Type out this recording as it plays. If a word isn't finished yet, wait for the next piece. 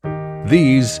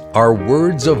These are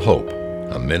Words of Hope,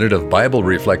 a minute of Bible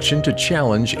reflection to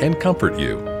challenge and comfort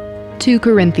you. 2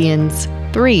 Corinthians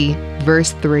 3,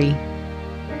 verse 3.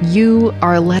 You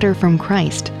are a letter from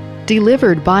Christ,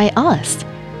 delivered by us,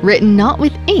 written not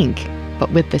with ink,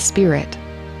 but with the Spirit.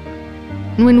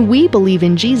 When we believe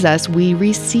in Jesus, we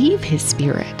receive His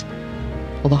Spirit.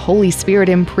 Well, the Holy Spirit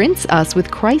imprints us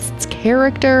with Christ's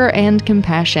character and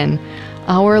compassion.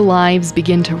 Our lives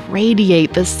begin to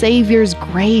radiate the Savior's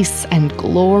grace and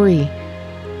glory.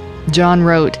 John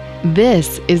wrote,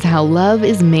 "This is how love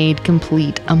is made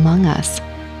complete among us.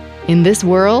 In this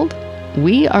world,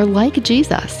 we are like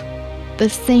Jesus. The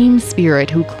same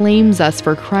Spirit who claims us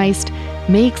for Christ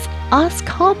makes us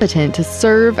competent to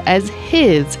serve as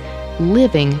His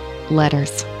living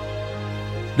letters."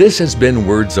 This has been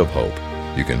Words of Hope.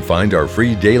 You can find our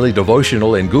free daily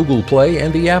devotional in Google Play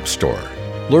and the App Store.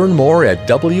 Learn more at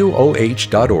woh.org/radio.